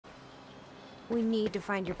We need to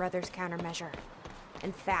find your brother's countermeasure.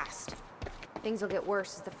 And fast. Things will get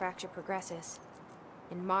worse as the fracture progresses.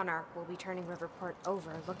 And Monarch will be turning Riverport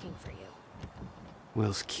over looking for you.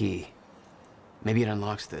 Will's key. Maybe it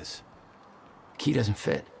unlocks this. The key doesn't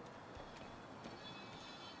fit.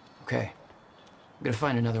 Okay. I'm gonna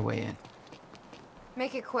find another way in.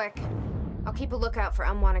 Make it quick. I'll keep a lookout for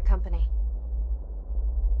unwanted company.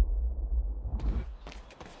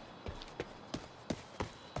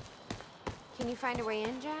 Can you find a way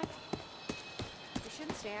in, Jack? We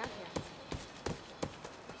shouldn't stay out here.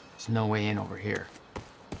 There's no way in over here.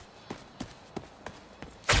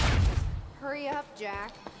 Hurry up,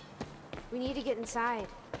 Jack. We need to get inside.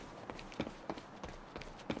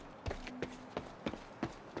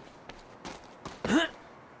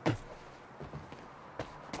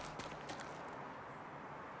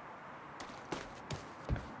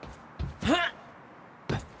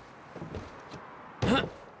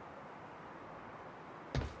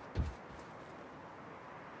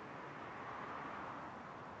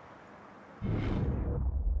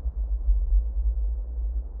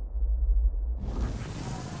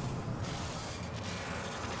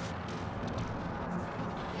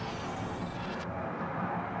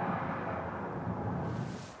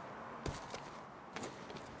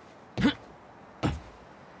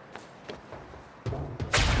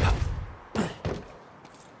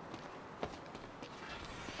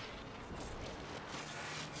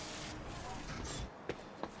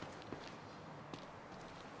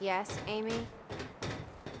 Yes, Amy?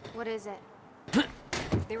 What is it?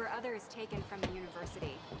 There were others taken from the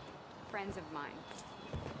university. Friends of mine.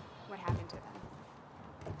 What happened to them?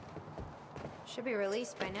 Should be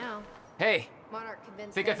released by now. Hey! Monarch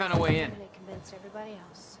convinced Think I them found a way in. They convinced everybody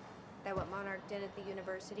else that what Monarch did at the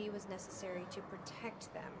university was necessary to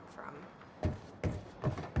protect them from...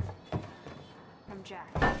 From Jack.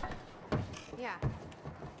 Yeah.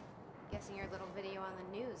 Guessing your little video on the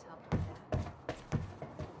news helped with that.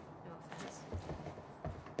 No offense.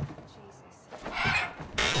 Jesus.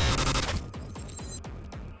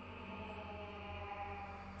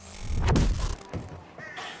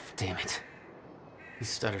 Damn it. These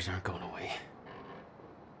stutters aren't going away.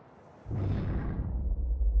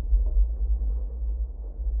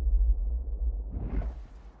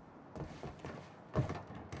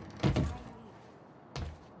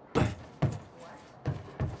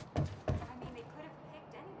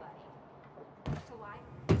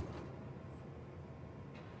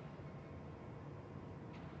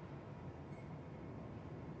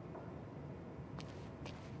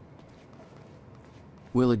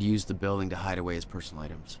 Will had used the building to hide away his personal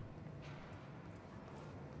items.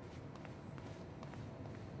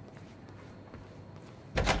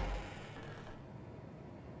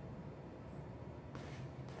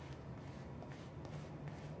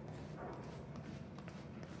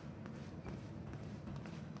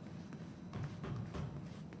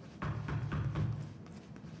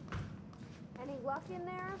 Any luck in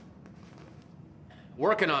there?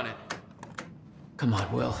 Working on it. Come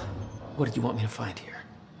on, Will. What did you want me to find here?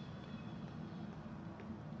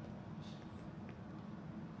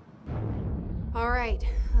 All right,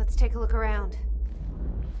 let's take a look around.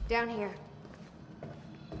 Down here.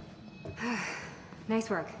 Nice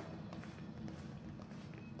work.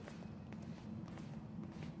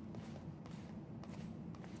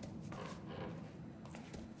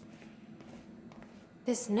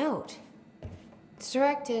 This note. It's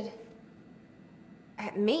directed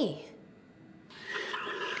at me.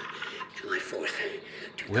 July 4th,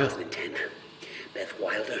 2010. Beth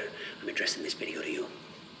Wilder, I'm addressing this video to you.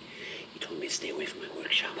 You told me to stay away from my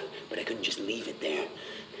workshop, but I couldn't just leave it there.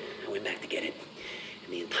 I went back to get it,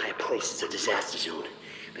 and the entire place is a disaster zone.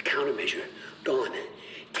 The countermeasure, gone.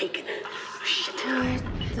 Taken. Shit. What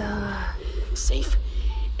the... Safe,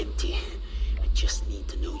 empty. I just need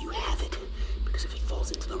to know you have it, because if it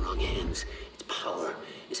falls into the wrong hands, its power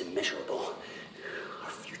is immeasurable. Our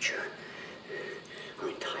future, our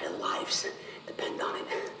entire lives depend on it.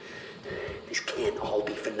 This can't all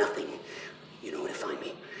be for nothing. You know where to find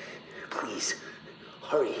me. Please,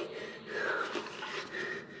 hurry.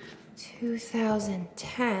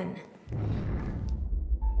 2010.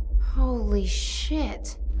 Holy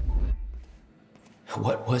shit.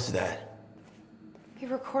 What was that? You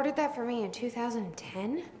recorded that for me in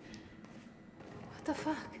 2010? What the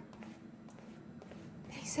fuck?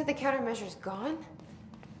 He said the countermeasure's gone?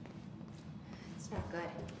 It's not good.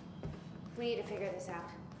 We need to figure this out.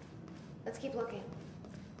 Let's keep looking.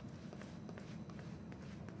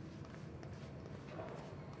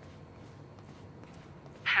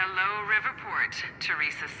 Hello, Riverport.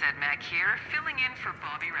 Teresa Sedmak here, filling in for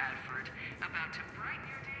Bobby Radford. About to brighten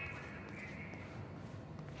your day with some...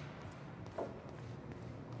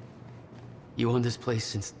 You owned this place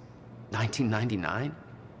since 1999?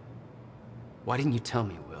 Why didn't you tell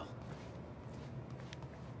me, Will?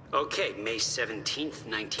 Okay, May 17th,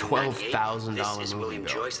 1998. $12,000 This is William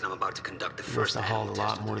bill. Joyce, and I'm about to conduct the You first must have hauled a animal lot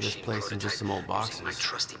test of more the to this machine place than just some old prototype using boxes. my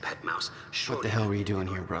trusty pet mouse. What the hell were you doing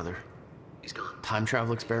here, brother? He's gone. Time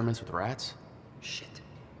travel experiments with rats? Shit.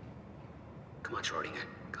 Come on, Schrodinger.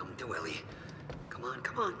 Come to Willie. Come on,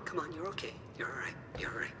 come on, come on. You're okay. You're all right.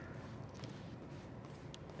 You're all right.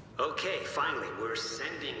 Okay, finally, we're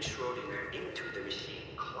sending Schrodinger into the machine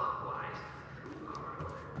clockwise through the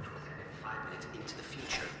corridor, which will send him 5 minutes into the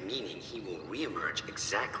future, meaning he will reemerge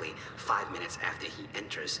exactly 5 minutes after he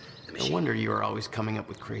enters the machine. No wonder you are always coming up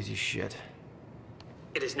with crazy shit.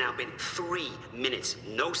 It has now been 3 minutes.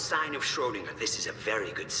 No sign of Schrodinger. This is a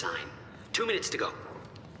very good sign. 2 minutes to go.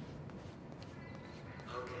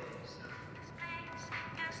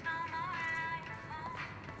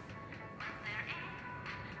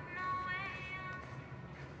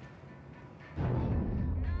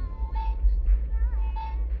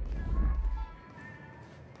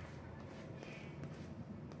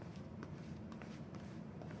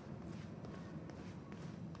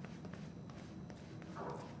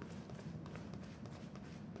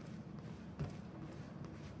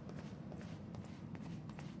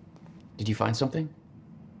 Did you find something?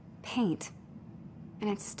 Paint. And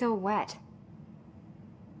it's still wet.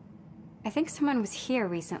 I think someone was here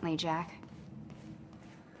recently, Jack.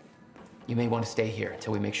 You may want to stay here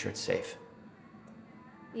until we make sure it's safe.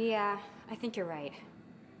 Yeah, I think you're right.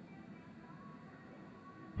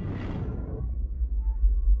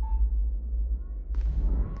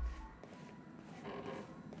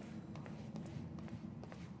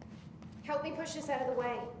 Help me push this out of the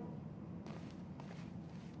way.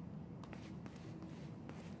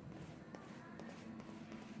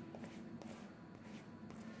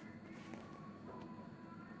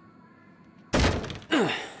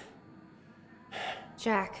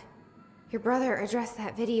 Jack, your brother addressed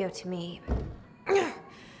that video to me, but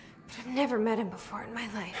I've never met him before in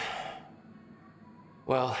my life.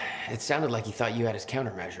 Well, it sounded like he thought you had his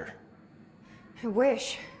countermeasure. I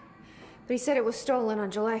wish. But he said it was stolen on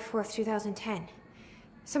July 4th, 2010.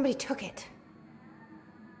 Somebody took it.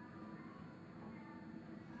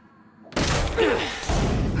 But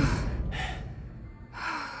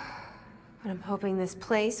I'm hoping this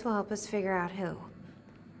place will help us figure out who.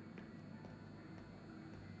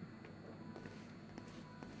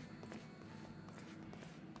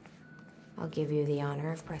 I'll give you the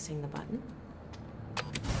honor of pressing the button.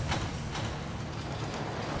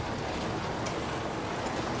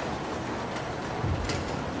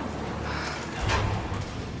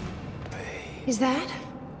 Is that?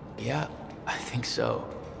 Yeah, I think so.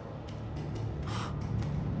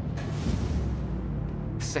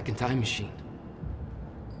 Second time machine.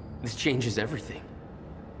 This changes everything.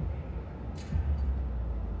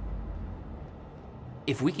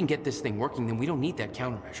 If we can get this thing working, then we don't need that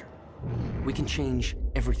countermeasure. We can change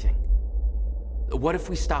everything. What if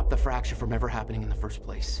we stop the fracture from ever happening in the first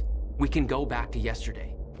place? We can go back to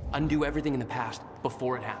yesterday, undo everything in the past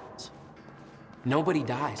before it happens. Nobody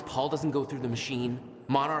dies. Paul doesn't go through the machine.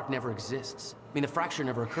 Monarch never exists. I mean, the fracture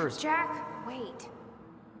never occurs. Jack, wait.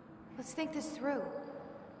 Let's think this through.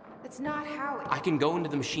 That's not how it... I can go into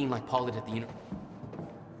the machine like Paul did at the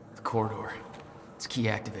The corridor. It's key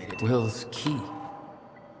activated. Will's key.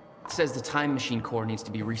 It says the time machine core needs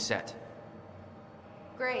to be reset.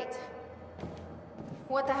 Great.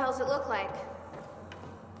 What the hell's it look like?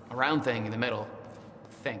 A round thing in the middle.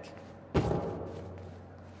 Think.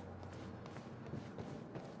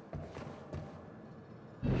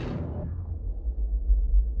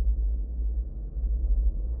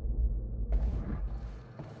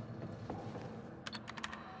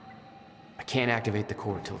 I can't activate the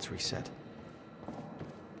core until it's reset.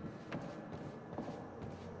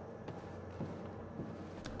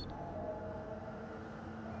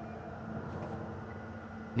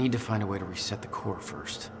 Need to find a way to reset the core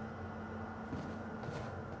first.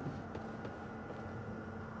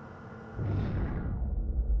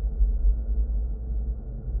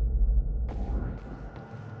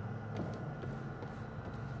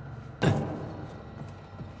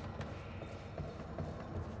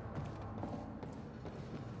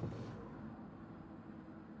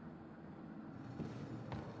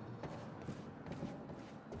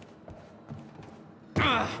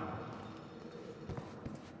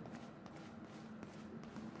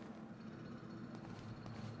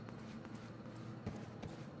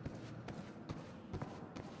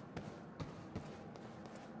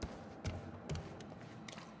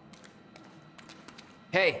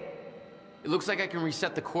 Hey, it looks like I can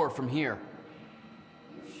reset the core from here.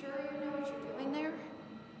 You sure you know what you're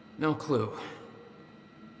No clue.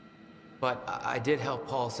 But I did help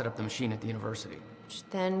Paul set up the machine at the university. Which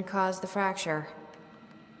then caused the fracture.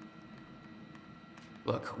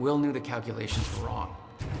 Look, Will knew the calculations were wrong.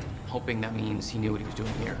 Hoping that means he knew what he was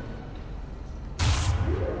doing here.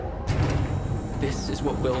 This is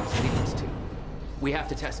what Will leads to. We have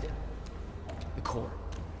to test it. The core.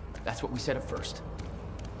 That's what we set up first.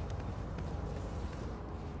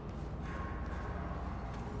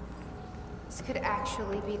 This could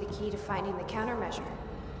actually be the key to finding the countermeasure.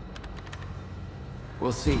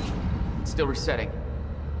 We'll see. It's still resetting.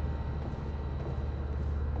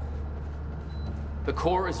 The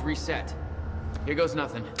core is reset. Here goes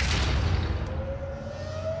nothing.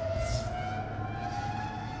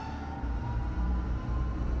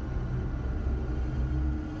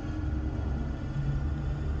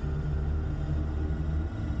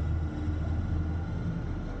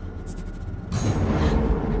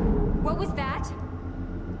 What was that?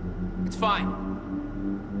 It's fine.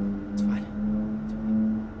 It's fine.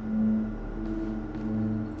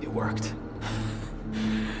 It worked.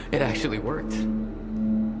 It actually worked.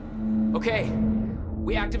 Okay,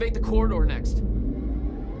 we activate the corridor next.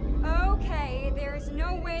 Okay, there's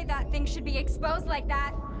no way that thing should be exposed like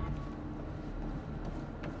that.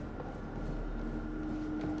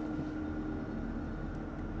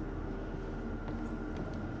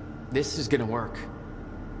 This is gonna work.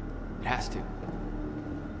 It has to.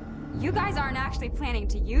 You guys aren't actually planning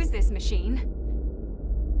to use this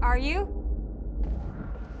machine, are you?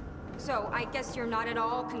 So, I guess you're not at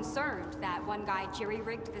all concerned that one guy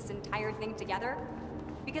jerry-rigged this entire thing together?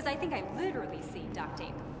 Because I think I literally see duct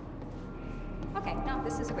tape. Okay, no,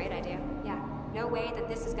 this is a great idea. Yeah, no way that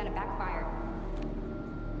this is gonna backfire.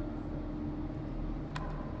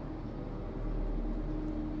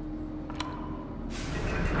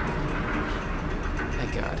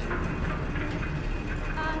 Thank God.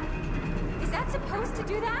 Is that supposed to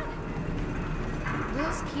do that?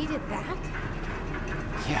 Will's key did that?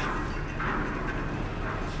 Yeah.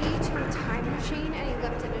 Key to a time machine, and he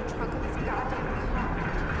left it in the trunk of his goddamn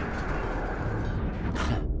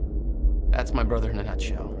car. That's my brother in a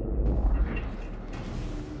nutshell.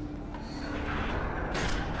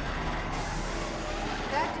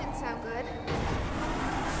 That didn't sound good.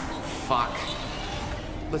 Fuck.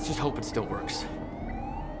 Let's just hope it still works.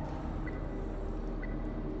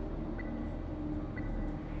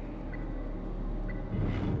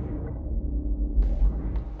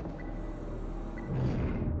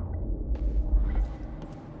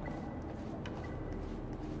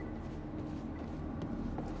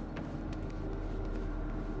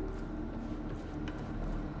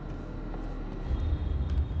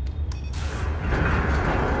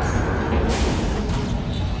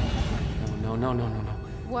 No.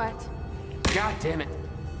 What? God damn it.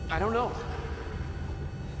 I don't know.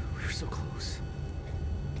 We were so close.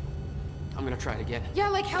 I'm gonna try it again. Yeah,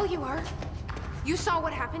 like hell you are. You saw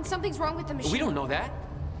what happened. Something's wrong with the machine. We don't know that.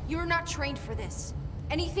 You're not trained for this.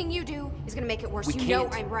 Anything you do is gonna make it worse. We You can't.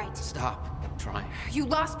 know I'm right. Stop. I'm trying. You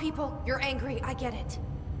lost people. You're angry. I get it.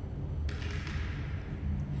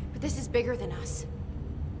 But this is bigger than us.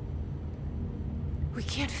 We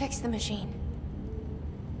can't fix the machine.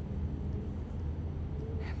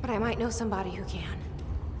 But I might know somebody who can.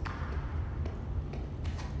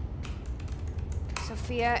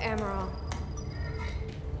 Sophia Amaral.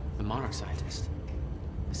 The Monarch scientist.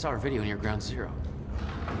 I saw her video near Ground Zero.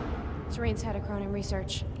 Serene's head of Cronin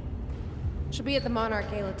Research. She'll be at the Monarch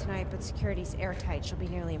Gala tonight, but security's airtight. She'll be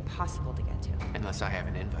nearly impossible to get to. Unless I have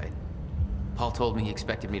an invite. Paul told me he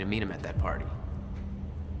expected me to meet him at that party.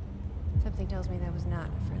 Something tells me that was not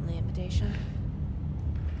a friendly invitation.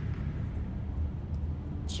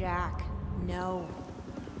 Jack, no.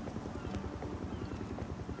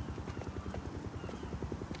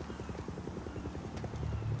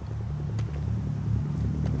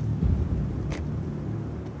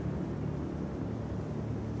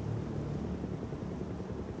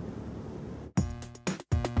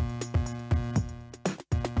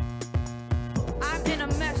 I'm in a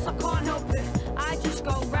mess, I can't help it. I just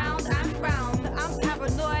go round.